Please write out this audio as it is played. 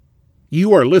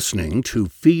You are listening to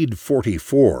Feed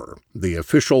 44, the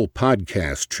official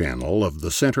podcast channel of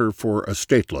the Center for a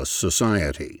Stateless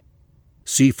Society.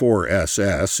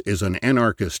 C4SS is an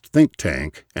anarchist think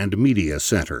tank and media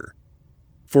center.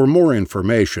 For more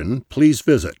information, please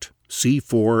visit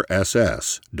c4ss.org.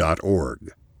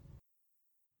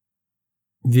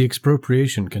 The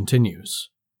Expropriation Continues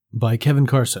by Kevin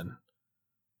Carson.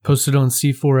 Posted on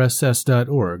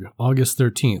c4ss.org, August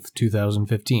 13th,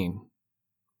 2015.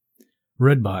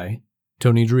 Read by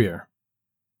Tony Dreer.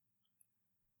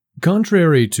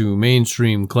 Contrary to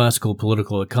mainstream classical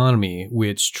political economy,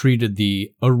 which treated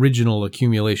the original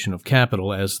accumulation of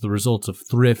capital as the result of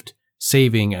thrift,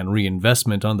 saving, and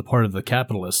reinvestment on the part of the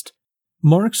capitalist,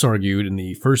 Marx argued in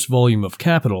the first volume of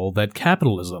Capital that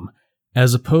capitalism,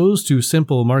 as opposed to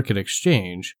simple market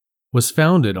exchange, was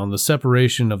founded on the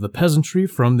separation of the peasantry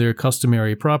from their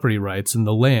customary property rights in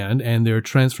the land and their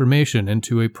transformation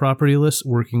into a propertyless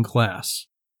working class.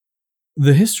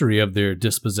 The history of their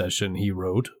dispossession, he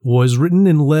wrote, was written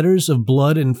in letters of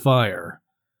blood and fire.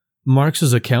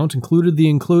 Marx's account included the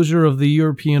enclosure of the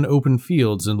European open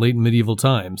fields in late medieval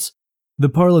times, the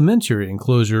parliamentary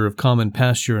enclosure of common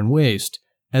pasture and waste,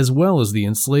 as well as the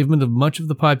enslavement of much of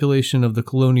the population of the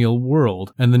colonial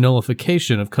world and the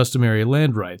nullification of customary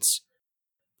land rights.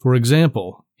 For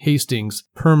example, Hastings'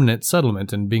 permanent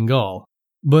settlement in Bengal.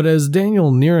 But as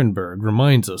Daniel Nierenberg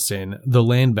reminds us in The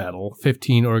Land Battle,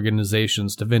 15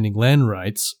 Organizations Defending Land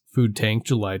Rights, Food Tank,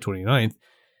 July 29th,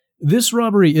 this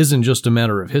robbery isn't just a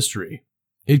matter of history.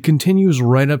 It continues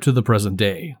right up to the present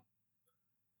day.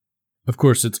 Of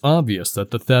course, it's obvious that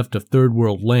the theft of Third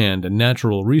World land and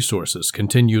natural resources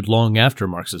continued long after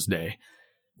Marx's day.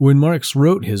 When Marx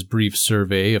wrote his brief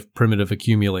survey of primitive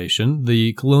accumulation,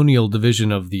 the colonial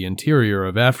division of the interior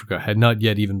of Africa had not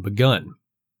yet even begun.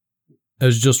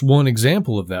 As just one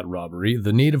example of that robbery,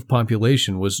 the native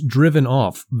population was driven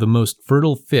off the most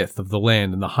fertile fifth of the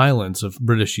land in the highlands of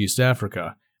British East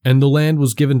Africa, and the land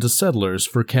was given to settlers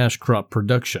for cash crop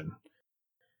production.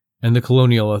 And the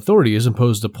colonial authorities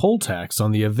imposed a poll tax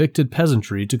on the evicted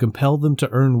peasantry to compel them to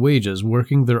earn wages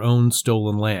working their own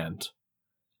stolen land.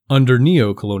 Under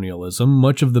neo-colonialism,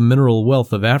 much of the mineral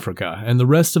wealth of Africa and the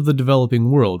rest of the developing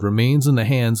world remains in the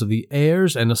hands of the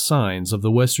heirs and assigns of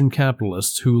the Western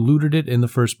capitalists who looted it in the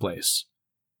first place.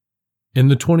 In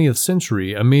the 20th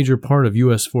century, a major part of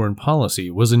U.S. foreign policy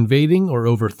was invading or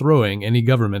overthrowing any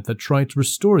government that tried to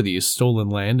restore these stolen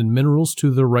land and minerals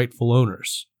to their rightful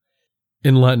owners.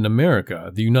 In Latin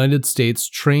America, the United States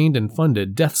trained and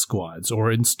funded death squads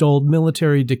or installed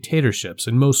military dictatorships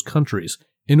in most countries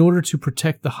in order to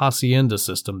protect the hacienda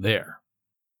system there.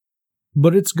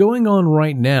 But it's going on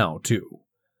right now, too.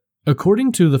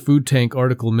 According to the Food Tank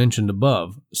article mentioned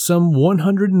above, some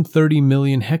 130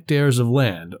 million hectares of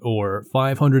land, or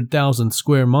 500,000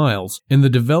 square miles, in the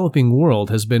developing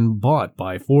world has been bought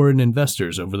by foreign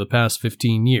investors over the past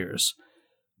 15 years.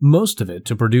 Most of it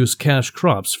to produce cash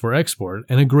crops for export,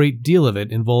 and a great deal of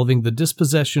it involving the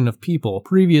dispossession of people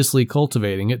previously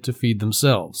cultivating it to feed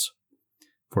themselves.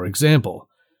 For example,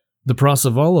 the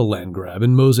Prasavala land grab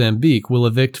in Mozambique will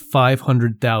evict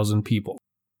 500,000 people.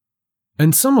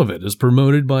 And some of it is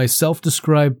promoted by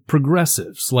self-described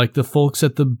progressives like the folks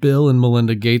at the Bill and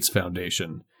Melinda Gates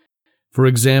Foundation. For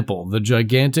example, the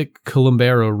gigantic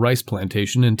Kilimanjaro rice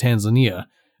plantation in Tanzania,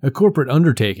 a corporate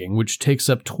undertaking which takes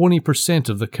up 20%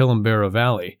 of the Kilimanjaro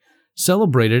Valley,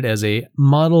 celebrated as a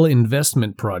model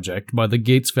investment project by the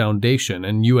Gates Foundation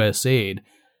and USAID,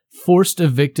 forced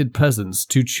evicted peasants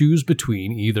to choose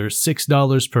between either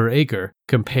 $6 per acre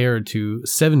compared to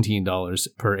 $17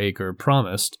 per acre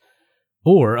promised,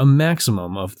 or a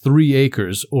maximum of 3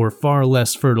 acres or far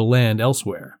less fertile land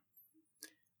elsewhere.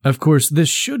 Of course, this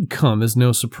should come as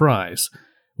no surprise.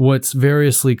 What's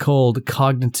variously called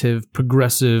cognitive,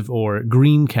 progressive, or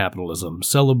green capitalism,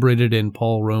 celebrated in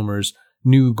Paul Romer's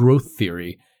New Growth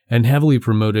Theory and heavily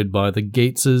promoted by the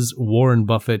Gateses, Warren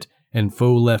Buffett, and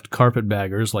faux-left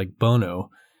carpetbaggers like Bono,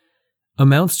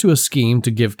 amounts to a scheme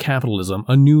to give capitalism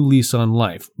a new lease on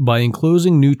life by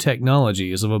enclosing new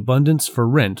technologies of abundance for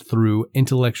rent through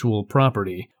intellectual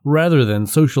property, rather than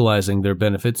socializing their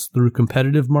benefits through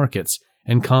competitive markets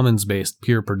and commons-based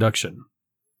peer production.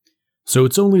 So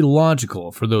it's only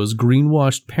logical for those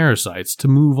greenwashed parasites to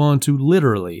move on to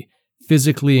literally,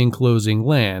 physically enclosing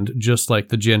land just like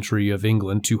the gentry of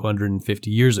England 250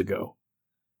 years ago.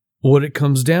 What it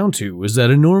comes down to is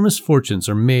that enormous fortunes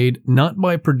are made not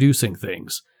by producing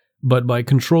things, but by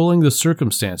controlling the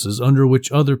circumstances under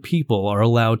which other people are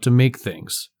allowed to make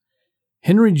things.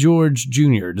 Henry George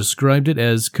Jr. described it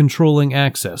as controlling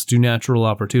access to natural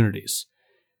opportunities.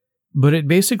 But it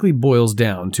basically boils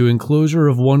down to enclosure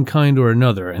of one kind or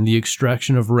another and the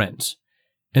extraction of rent,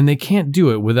 and they can't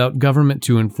do it without government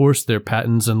to enforce their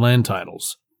patents and land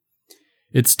titles.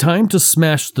 It's time to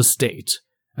smash the state,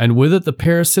 and with it the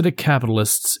parasitic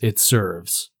capitalists it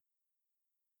serves.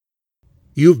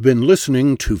 You've been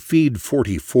listening to Feed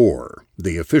 44,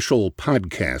 the official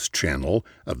podcast channel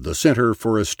of the Center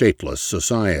for a Stateless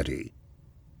Society.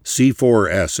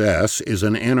 C4SS is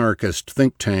an anarchist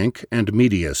think tank and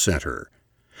media center.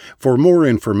 For more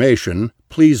information,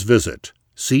 please visit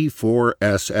c4ss.org.